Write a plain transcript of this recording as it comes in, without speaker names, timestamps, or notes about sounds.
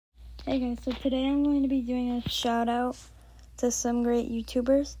Hey guys, so today I'm going to be doing a shout out to some great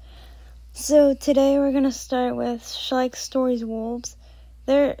YouTubers. So today we're going to start with Like Stories Wolves.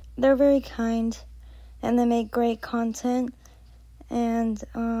 They're very kind and they make great content, and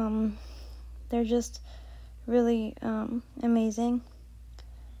they're just really amazing,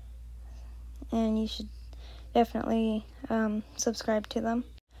 and you should definitely subscribe to them.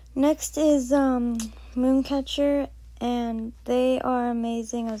 Next is Mooncatcher, and they are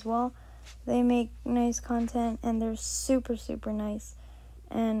amazing as well. They make nice content and they're super nice,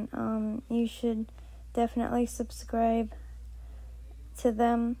 and you should definitely subscribe to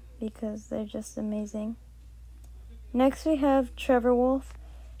them because they're just amazing. Next we have Trevor Wolf.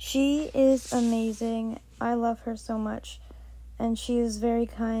 She is amazing. I love her so much, and she is very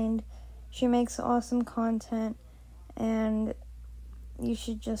kind. She makes awesome content, and you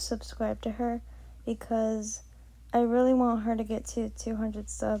should just subscribe to her because I really want her to get to 200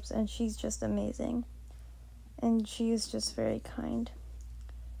 subs, and she's just amazing. And she is just very kind.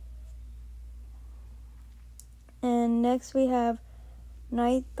 And next we have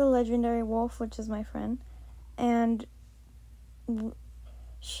Night the Legendary Wolf, which is my friend. And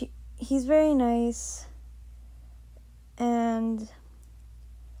he's very nice, and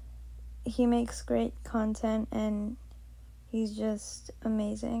he makes great content, and he's just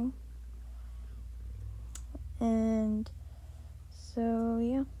amazing. And so,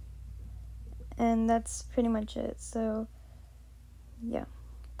 yeah. And that's pretty much it. So, yeah.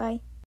 Bye.